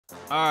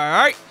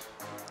Alright.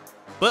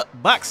 But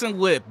boxing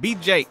with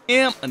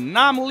BJM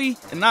Anomaly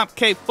and I'm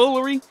K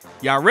Foolery.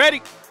 Y'all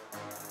ready?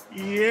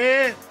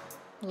 Yeah.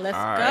 Let's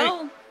All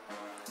go.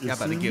 Y'all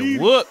about to get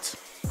whooped.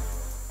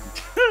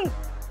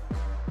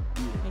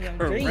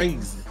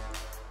 Crazy.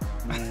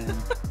 Man.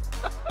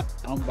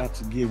 I'm about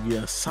to give you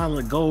a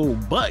solid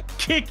gold butt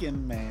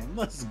kicking, man.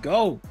 Let's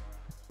go.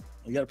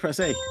 You gotta press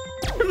A.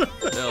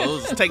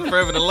 Those take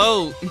forever to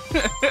load.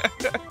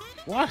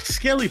 Why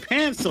Skelly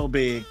pants so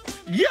big?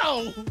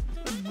 Yo!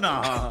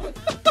 Nah.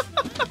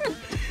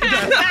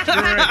 That's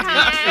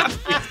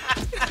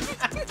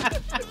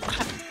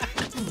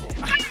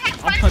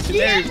I'm punching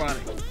everybody.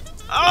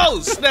 Oh,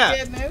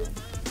 snap.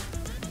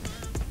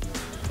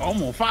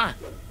 I'm on fire.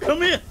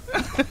 Come here.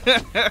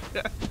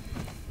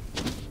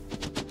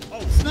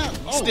 Oh, snap.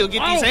 Oh, Still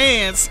get these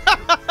hands.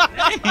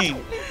 Dang.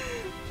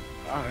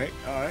 All right.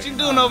 What you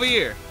doing over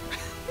here?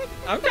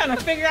 I'm trying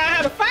to figure out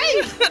how to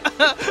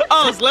fight.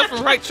 Oh, it's left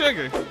and right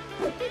trigger.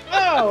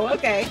 Oh,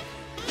 okay.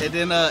 And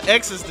then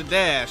X is the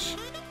dash.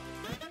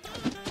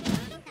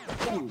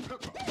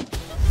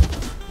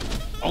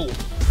 Oh,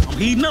 I'm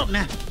heating up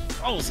now.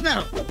 Oh,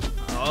 snap.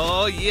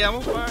 Oh, yeah, I'm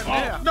on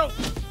fire now.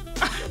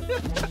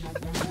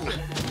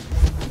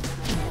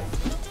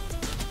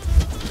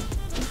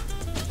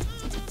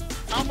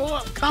 Oh,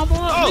 no. Combo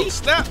up. Oh, me.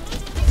 snap.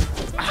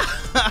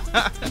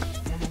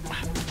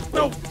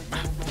 No.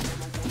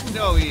 Get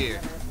over here.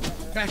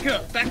 Back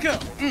up.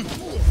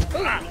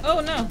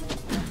 Oh, no.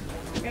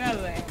 Get out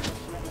of there.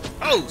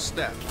 Oh,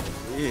 snap.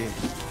 Yeah.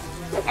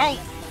 Oh.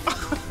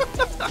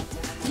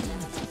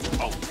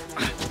 Oh.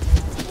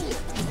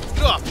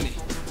 Get off me.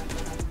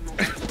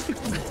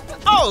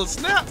 Oh,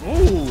 snap.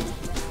 Ooh.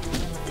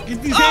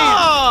 Get these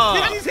Oh.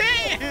 hands. Get these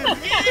hands.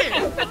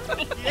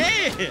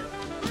 Yeah. Yeah.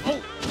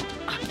 Oh.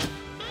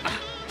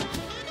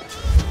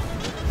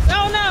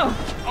 Oh, no.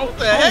 What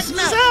the heck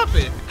just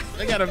happened?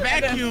 They got a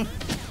vacuum.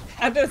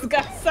 I just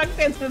got sucked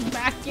into the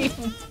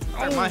vacuum.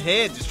 Like, my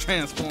head just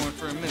transformed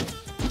for a minute.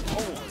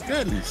 Oh, my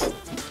goodness.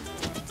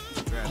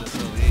 Grab this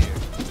over here.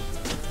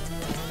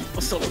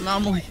 What's up,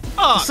 Anomaly?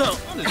 Oh, What's up?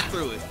 I just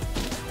threw it.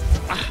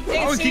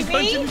 Oh, we keep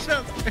punching each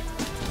other.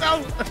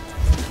 No.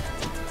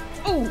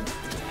 Ooh.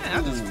 Man,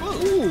 I just flew.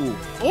 Ooh.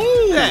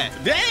 Ooh. That.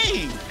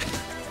 Dang.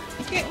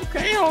 Get,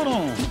 Okay, hold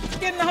on.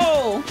 get in the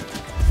hole.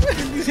 Get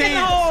these Get in the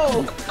hands.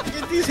 hole.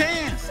 Get these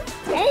hands.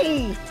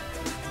 Oh.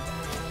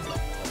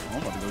 I'm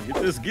about to go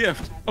get this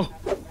gift. Oh.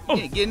 You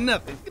ain't getting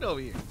nothing. Get over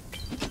here.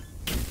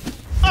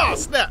 Oh,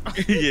 snap.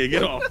 Yeah,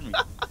 get off me.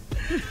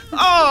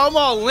 Oh, I'm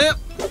all limp.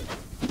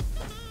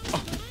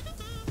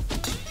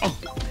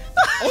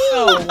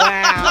 Oh,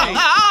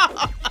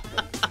 wow.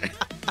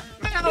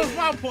 Man, that was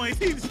my point.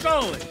 He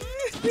stole it.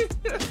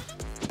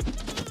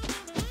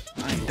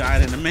 I ain't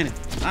died in a minute.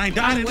 I'm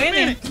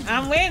winning.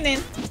 I'm winning.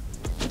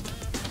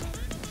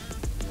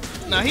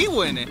 Now he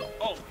winning.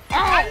 Oh.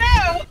 I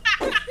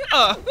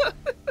know.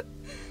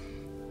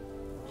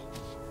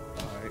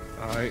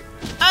 All right.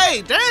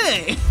 Hey,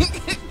 dang.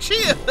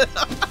 Chill.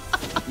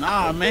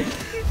 Nah, man.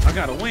 I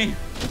gotta win.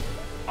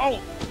 Oh.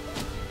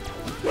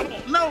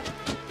 No.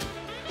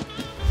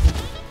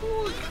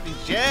 Ooh,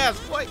 these jabs,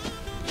 boy.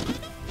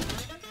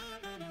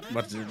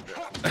 About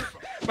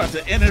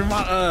to enter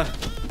my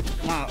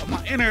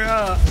my inner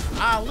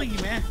Ali,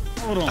 man.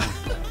 Hold on.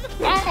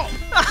 Oh.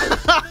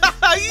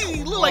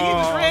 You look like you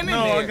just ran in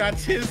no, there. I got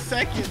 10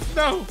 seconds.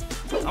 No.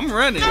 I'm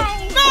running. No.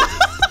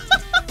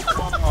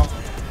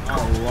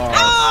 Oh, Lord.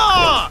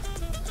 Oh!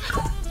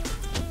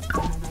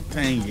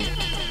 Dang it.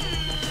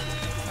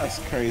 That's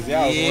crazy.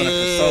 I was winning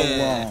for so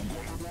long.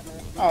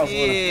 I was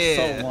winning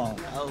for so long.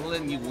 I was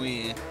letting you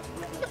win.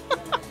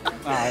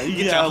 Nah, you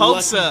Get got your a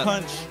hopes lucky up.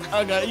 punch.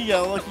 You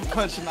got a lucky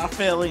punch and I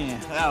fell in.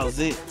 That was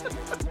it.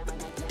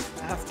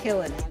 I was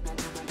killing it.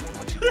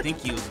 What you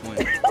think you was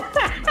winning?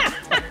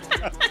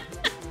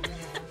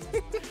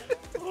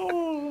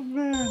 Oh,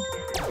 man.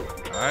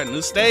 All right,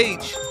 new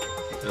stage.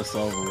 It's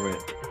over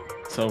with.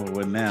 It's over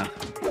with now.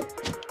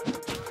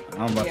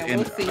 I'm about Yeah,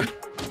 we'll see.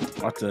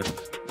 about to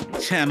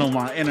channel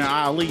my inner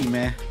Ali,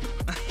 man.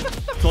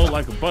 Float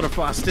like a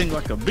butterfly, sting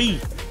like a bee.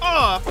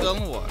 Oh, I fell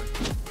in the water.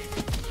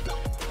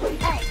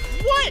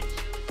 What?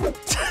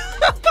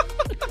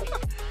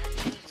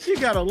 She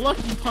got a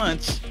lucky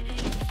punch.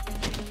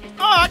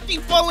 Oh, I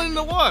keep falling in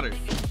the water.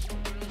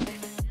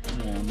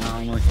 Come on, now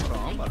I'm like, Hold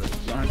on, I'm about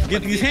to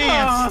get these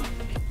hands.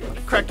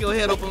 crack your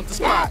head open with the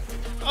spot.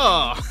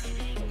 Oh,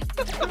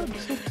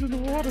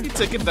 he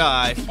took a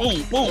dive.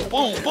 Boom, boom,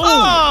 boom, boom.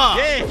 Oh!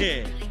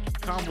 Yeah.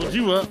 Comboed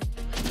you up.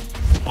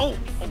 Oh,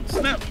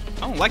 snap. I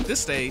don't like this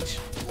stage.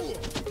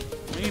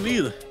 Me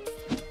neither.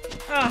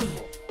 Oh.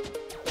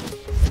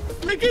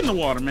 Man, get in the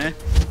water, man.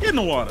 Get in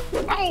the water.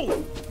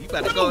 Oh! You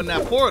better go in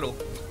that portal.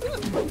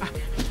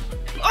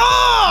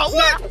 Oh,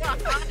 what?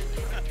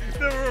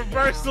 The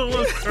reversal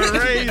was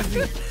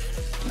crazy. Hey,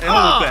 Oh.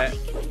 hold that.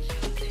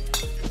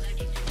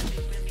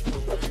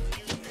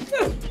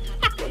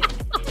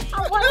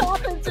 What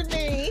happened to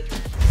me?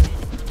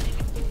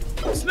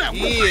 Snap.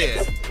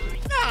 Yeah.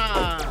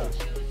 Nah.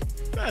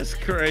 That's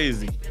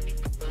crazy.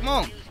 Come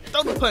on.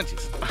 Throw the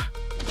punches.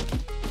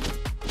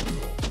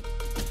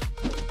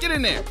 Get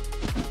in there.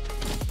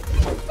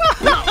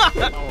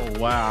 Oh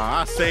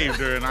wow, I saved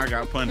her and I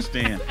got punched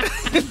in.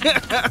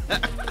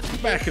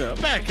 Back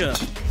up, back up,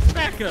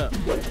 back up.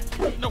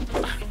 Nope.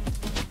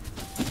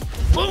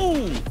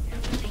 Boom.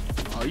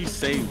 Oh, you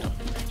saved him.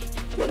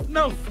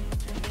 No.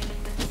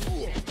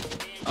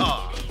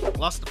 Oh,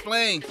 lost the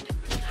flame.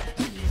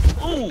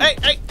 Ooh. Hey,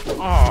 hey.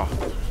 Oh.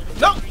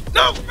 No,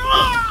 no,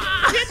 no.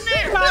 Get in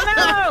there.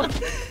 Oh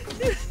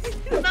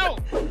no! No.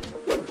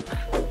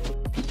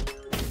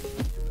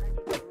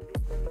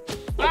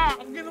 Ah,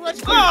 I'm getting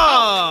electrocuted.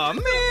 Oh,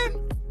 man.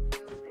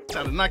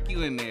 Try to knock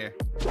you in there.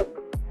 I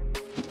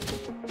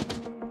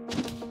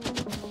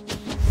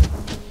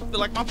feel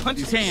like my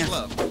punches These are hands.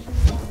 slow.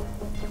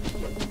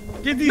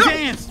 Get these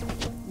hands.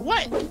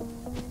 What?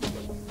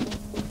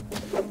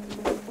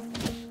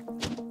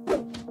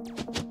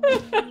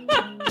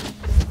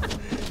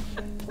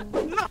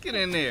 Get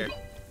in there.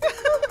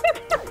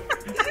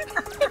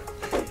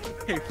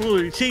 Hey,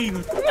 fool, you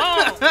cheating.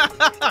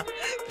 Oh.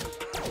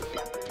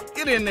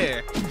 Get in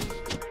there.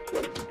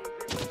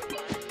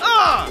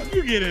 Ah!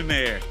 You get in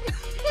there.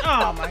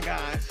 Oh my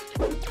gosh.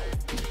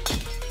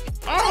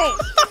 Oh.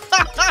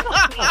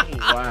 Oh,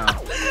 wow.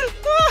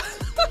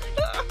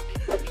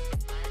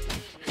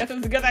 Guess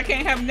it's good I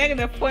can't have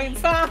negative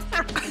points, huh?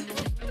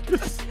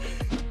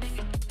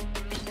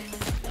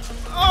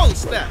 Oh,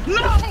 snap.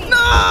 No.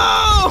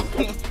 No!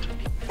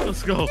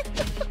 Let's go.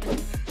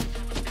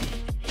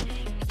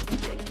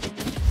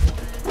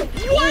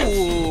 What?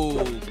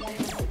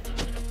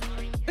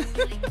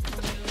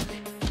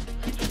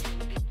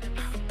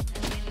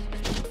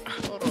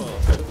 Hold on.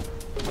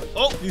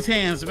 Oh, These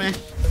hands, man.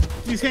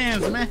 These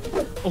hands, man.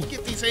 oh,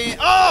 get these hands.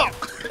 Oh!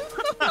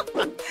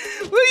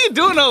 What are you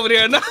doing over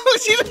there? No,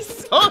 she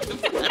just saw the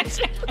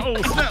match.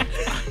 Oh, snap.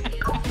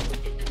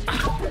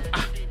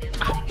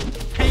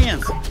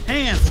 Hands,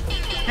 hands,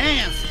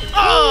 hands.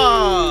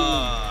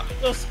 Oh!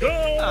 Let's go.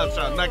 I'll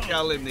try to knock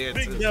y'all in there,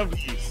 Big too.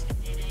 W's.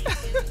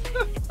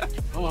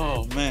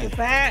 Oh, man.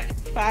 That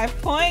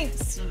 5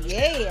 points.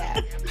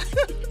 Yeah.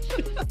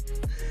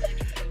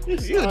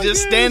 You were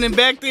just standing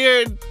back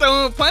there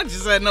throwing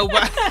punches at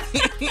nobody.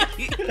 You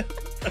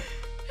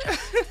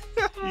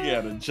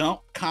got to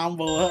jump,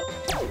 combo up.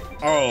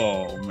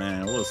 Oh,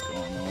 man. What's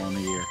going on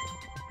here?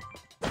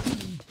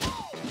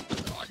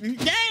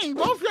 Dang,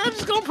 both y'all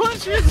just gonna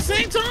punch you at the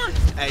same time?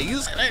 Hey, you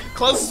was the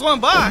closest one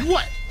by.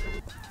 What?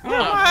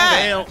 Oh,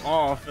 I fell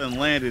off and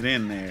landed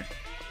in there.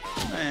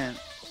 Man.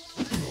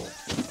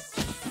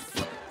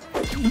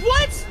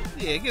 What?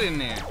 Yeah, get in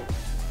there.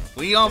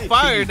 When you on They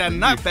fire, cheating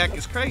that for you. knockback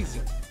is crazy.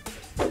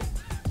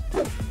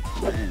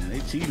 Man, they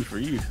cheating for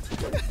you.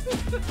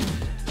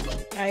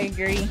 I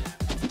agree.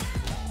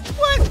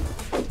 What?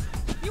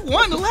 You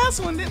won the last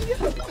one, didn't you?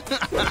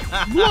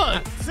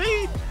 What?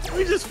 See?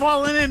 We just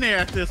falling in there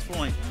at this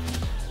point.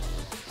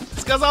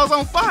 It's because I was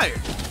on fire.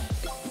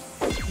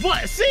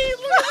 What? See?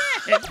 Look at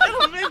that. That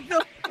don't make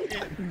no...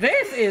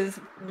 This is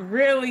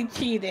really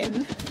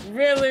cheating.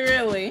 Really,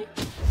 really.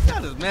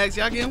 Y'all just mad 'cause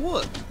y'all getting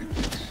whooped.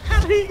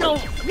 How did he go?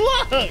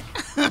 Look!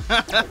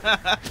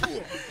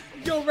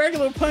 Yo,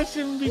 regular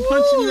punching be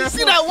punching Ooh, you. you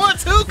see that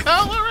 1-2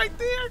 combo right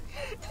there?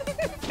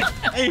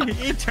 Hey,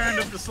 he turned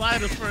up the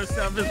sliders for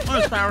himself. His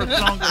punch power is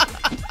stronger.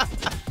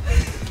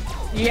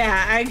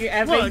 Yeah, I agree.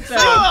 I think Look, so.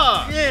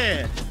 Ah!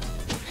 Yeah.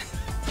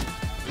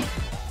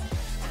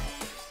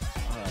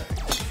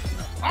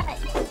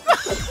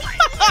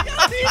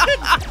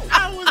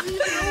 I was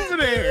even over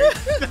there.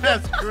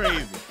 That's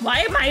crazy.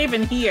 Why am I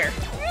even here?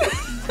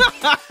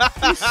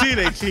 You see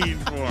they cheating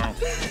for him.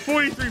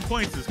 43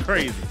 points is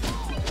crazy.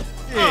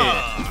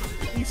 Yeah.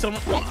 Need some.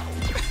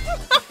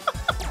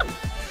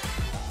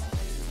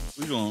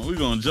 We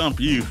gonna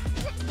jump you.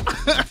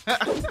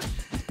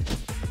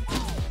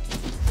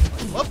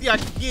 Hope y'all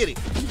can get it.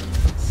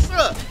 What's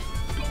up?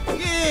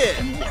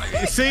 Yeah.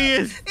 You see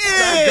it?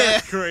 Yeah.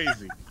 That's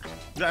crazy.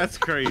 That's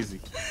crazy.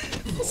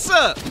 What's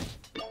up?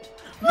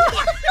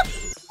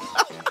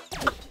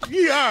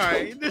 You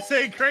alright? This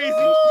ain't crazy.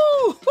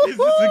 Ooh. This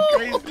isn't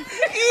crazy.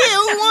 Yeah,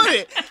 who won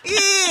it?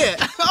 Yeah.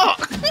 Oh.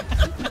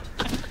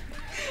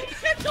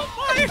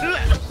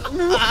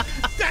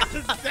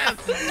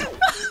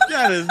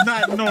 That is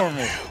not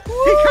normal.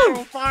 He caught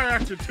on fire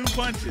after 2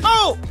 punches.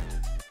 Oh.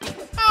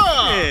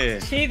 Oh. Yeah.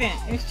 Cheating.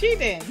 It's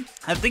cheating.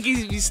 I think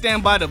you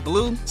stand by the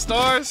blue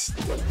stars,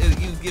 and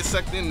you get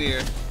sucked in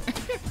there.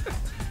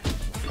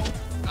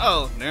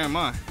 Oh, never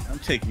mind. I'm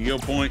taking your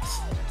points.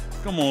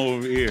 Come on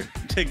over here.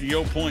 I'm taking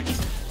your points.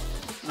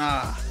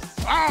 Nah.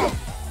 Oh!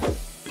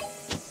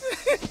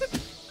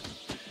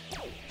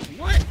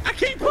 What? I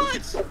can't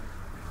punch!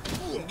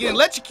 You getting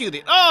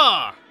electrocuted.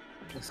 Oh.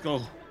 Let's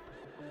go.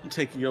 I'm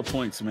taking your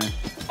points, man.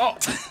 Oh.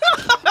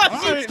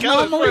 Alright,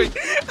 normally-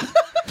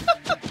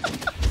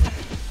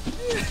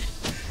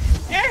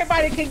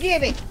 Everybody can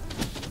get it.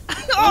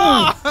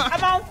 Oh.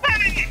 I'm on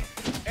fire.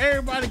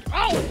 Everybody.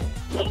 Oh!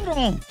 Hold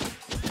on.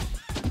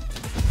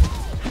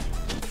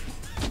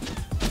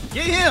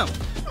 Get him.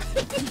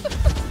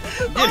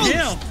 Get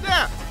him.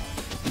 Snap.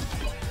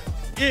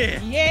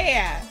 Yeah.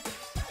 Yeah.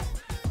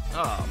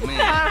 Oh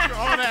man. After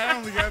all that, I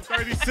only got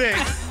 36.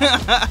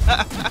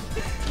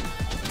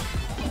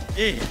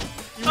 Yeah. Give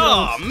me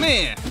Oh those.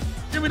 man.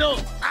 Give me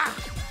those. Ah,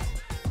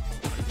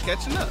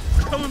 Catching up.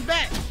 I'm coming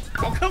back.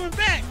 I'm coming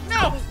back.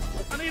 No.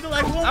 I need to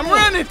like one I'm more.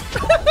 running.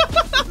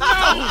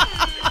 No.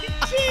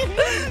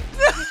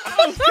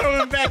 I was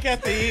coming back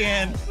at the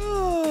end.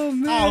 Oh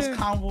man. I was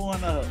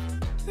comboing up.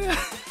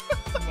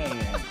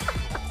 Man.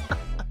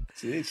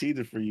 See, they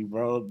cheated for you,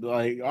 bro.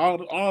 Like all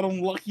them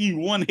lucky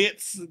one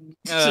hits shouldn't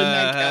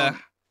have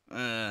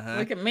count.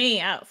 Look at me.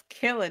 I was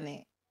killing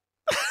it.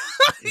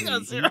 He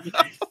got 0.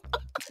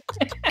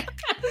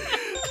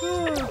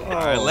 All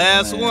right,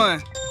 last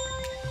one.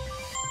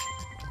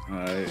 All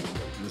right,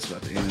 this is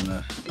about to end in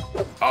a.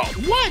 Oh,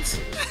 what?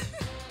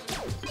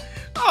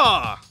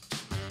 Oh,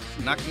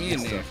 knocked me in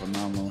That's there.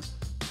 phenomenal.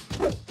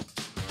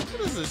 What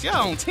is this?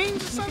 Y'all on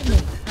teams or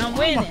something? I'm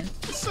winning.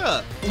 What's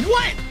up?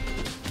 What?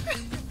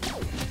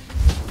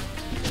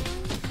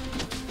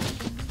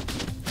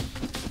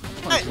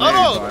 Hey, Punching hold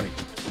on. everybody.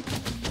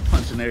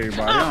 Punching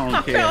everybody. I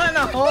don't care. I'm going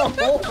a hole.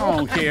 I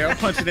don't care. I'm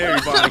punching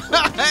everybody.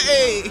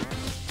 Hey.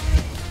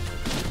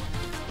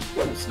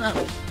 Snap.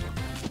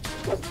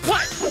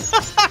 What?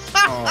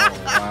 Oh,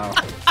 wow.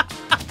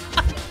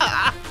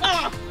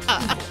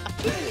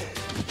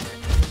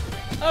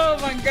 Oh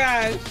my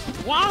gosh.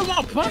 Why are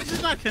my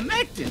punches not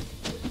connecting?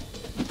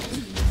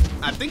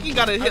 I think you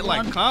gotta hit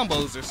like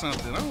combos or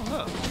something. I don't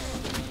know.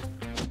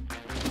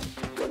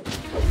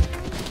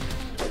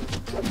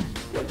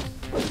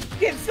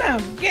 Get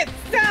some. Get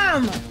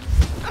some.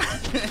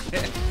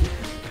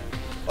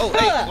 Oh,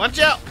 hey, watch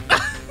out.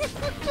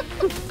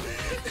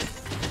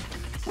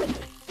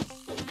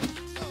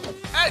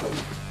 Hey.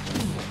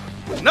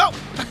 No.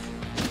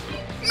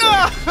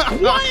 No.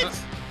 What?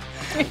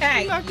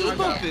 Hey. Knock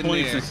him up in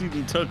Points there. and she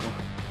done took them.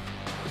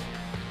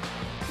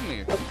 Come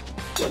here.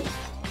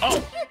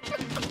 Oh.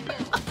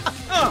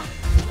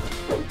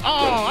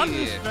 Oh, I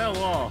Yeah. just fell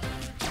off.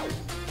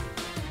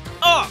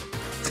 Oh.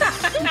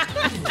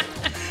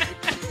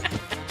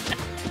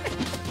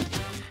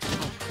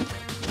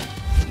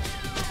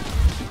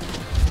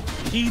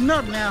 Heating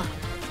up now.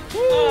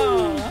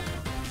 Oh.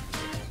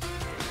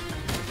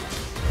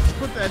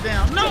 Put that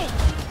down. No.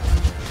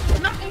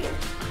 No.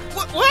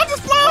 Where I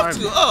just fly off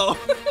to? Oh.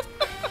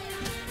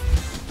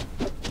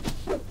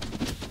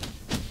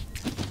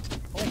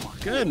 Oh my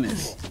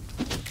goodness.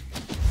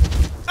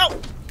 Oh.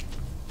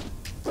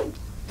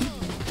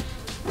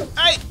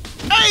 Hey.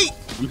 Hey.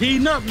 I'm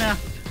heating up now.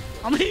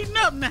 I'm heating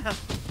up now.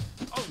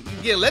 Oh,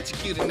 you get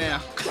electrocuted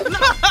now.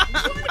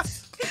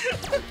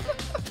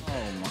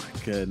 Oh my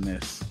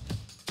goodness.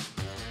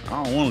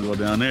 I don't want to go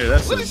down there.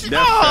 That's What a is she?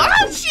 death Oh, trap.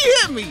 how did she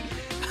hit me?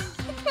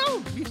 I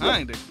was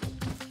behind her.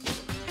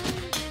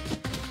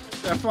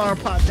 That flower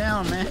pot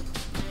down, man.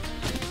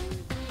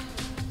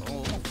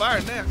 Oh, I'm on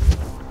fire now.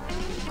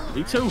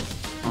 Me too.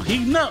 I'm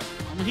heating up.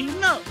 I'm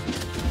heating up.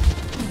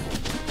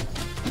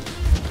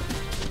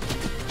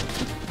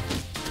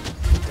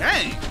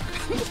 Dang.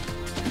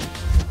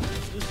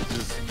 This is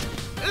just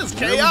This is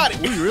chaotic.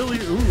 We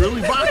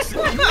really boxing.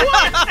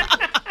 What?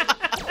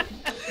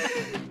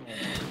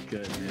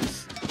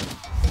 Goodness.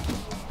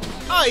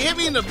 Oh, he hit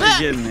me in the back.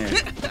 Get in there.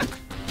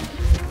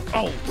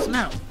 Oh,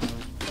 snap.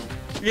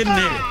 Get in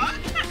there.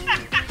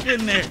 Get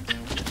in there.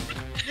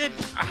 Get.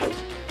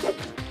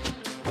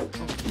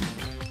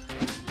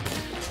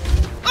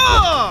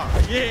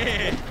 Oh.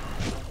 Yeah.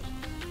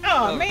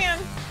 Oh man.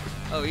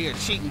 Oh, you're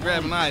cheating,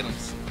 grabbing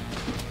items.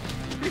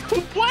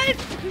 What?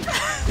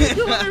 You're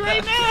doing it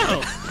right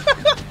now.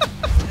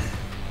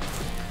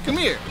 Come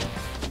here.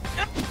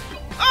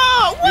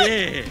 Oh, what?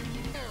 Yeah.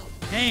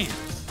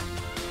 Hands.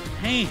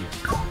 Hands.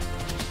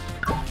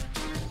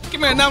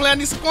 Come here, now I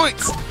need some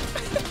points.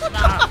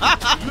 Nah,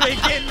 you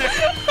ain't getting there.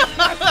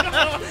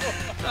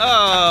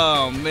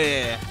 Oh,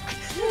 man.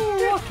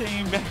 Ooh, I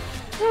came back.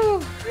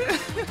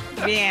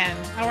 Man,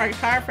 I worked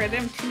hard for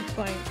them 2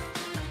 points.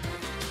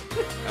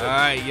 All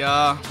right,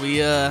 y'all. We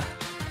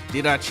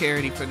did our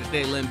charity for the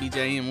day, letting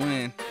BJM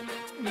win.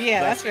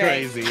 Yeah, that's right.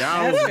 Crazy.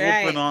 I was That's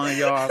right. whooping on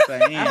y'all at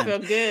the end. I feel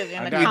good.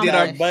 In the We did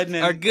our combo. button.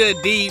 Our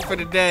good deed for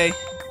the day.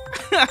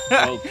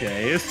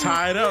 Okay, it's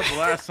tied up the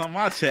last time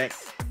I checked.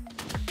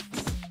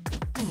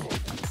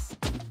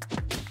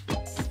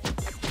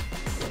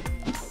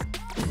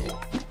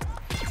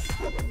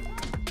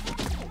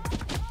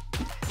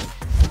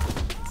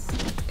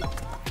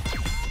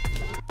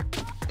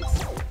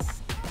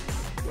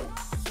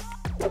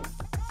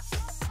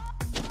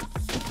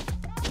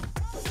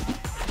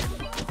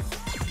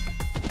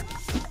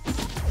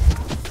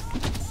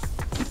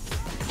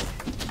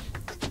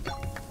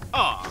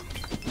 Oh,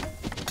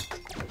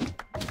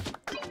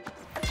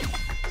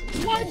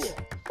 What?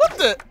 what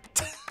the?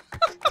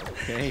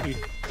 Okay.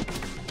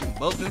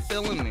 Both been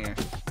fell in there.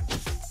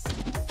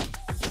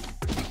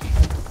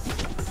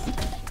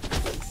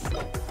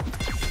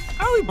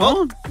 How we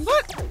both?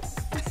 What?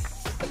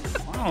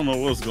 I don't know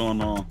what's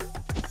going on.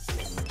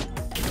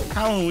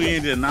 How when we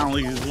ended not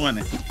only just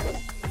winning?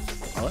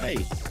 Oh,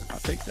 hey, I'll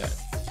take that.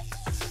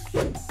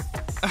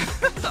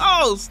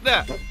 Oh,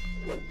 snap.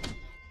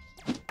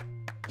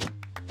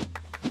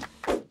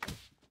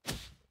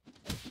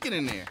 Get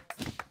in there.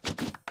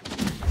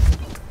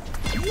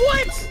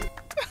 What?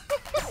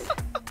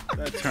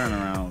 That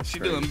turnaround was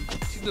crazy.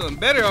 She doing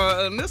better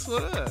on this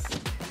one.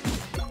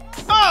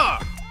 Ah!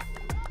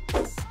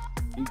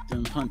 Eat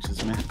them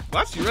punches, man.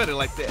 Why she ready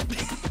like that?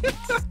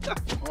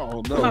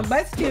 Oh no. My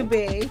butt's too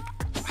big.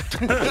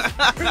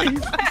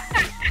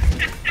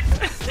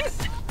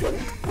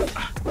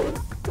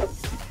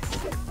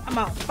 I'm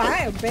on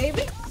fire,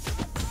 baby.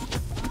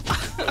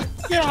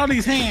 Get all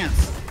these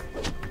hands.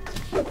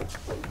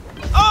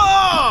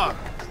 Oh!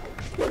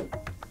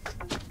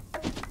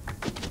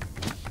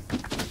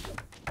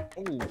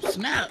 Oh,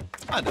 snap.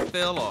 I just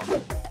fell off.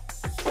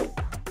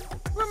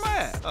 Where am I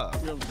at? Oh,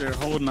 You're up there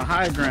holding the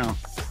high ground.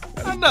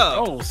 I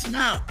know. Oh,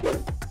 snap.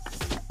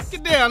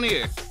 Get down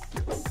here.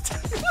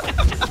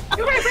 Get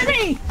away from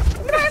me!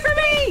 Get away from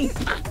me!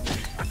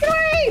 Get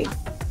away!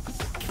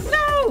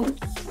 No!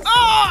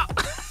 Oh!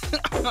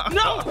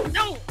 No,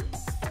 no.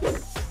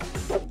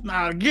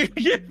 Nah,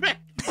 get back.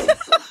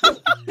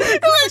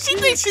 She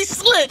thinks she's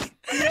slick.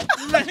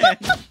 Man.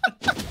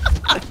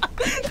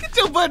 Get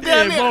your butt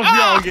down Yeah, there. both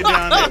y'all get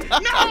down there.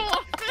 No,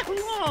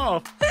 hell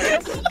off.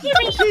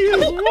 She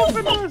is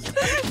whooping us.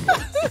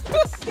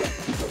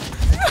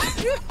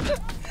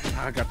 I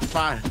got the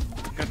fire.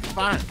 Got the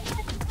fire.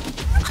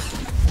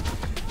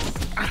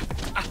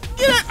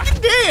 Get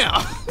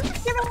down.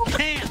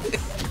 Can't.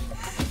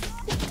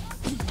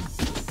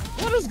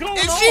 What is going on?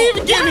 Is she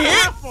even getting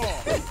hit?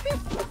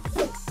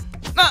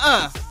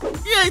 Uh-uh.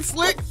 You ain't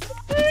slick.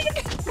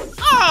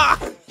 Ah!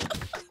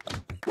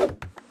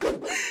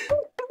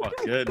 Oh,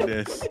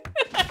 goodness.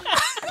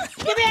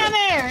 Get down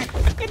there!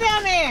 Get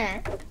down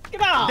there!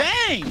 Get off!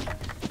 Dang!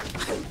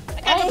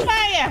 I got the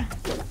fire!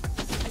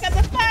 I got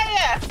the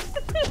fire!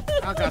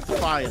 I got the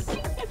fire.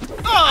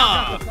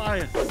 Ah! I got the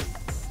fire.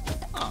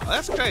 Oh,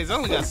 that's crazy. I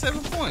only got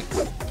 7 points.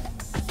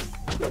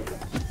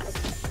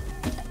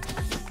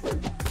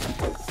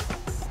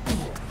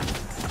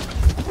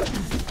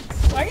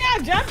 Why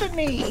y'all jumping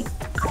me?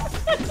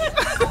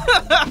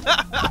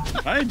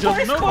 I ain't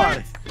jumping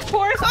nobody.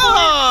 Poor sport!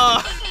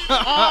 Oh!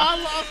 Oh, I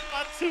lost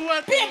my 2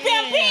 at the Pew, pew,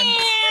 end. pew!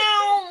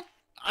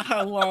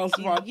 I lost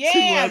my 2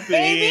 Yeah, at the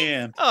baby.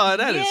 end. Oh,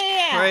 that is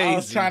Yeah. crazy. I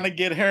was trying to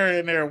get her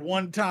in there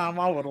one time.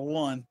 I would have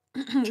won.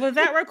 Was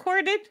that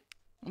recorded?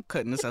 I'm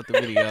cutting this out the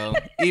video,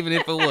 even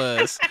if it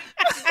was.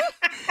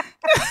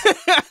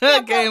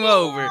 Game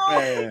over.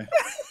 Man,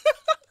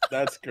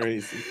 that's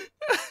crazy.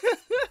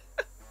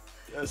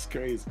 That's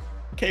crazy.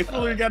 K.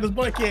 Fuller got his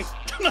butt kicked.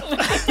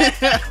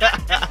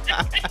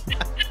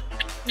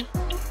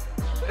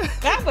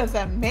 That was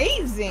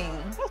amazing.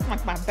 That was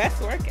like my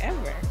best work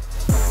ever.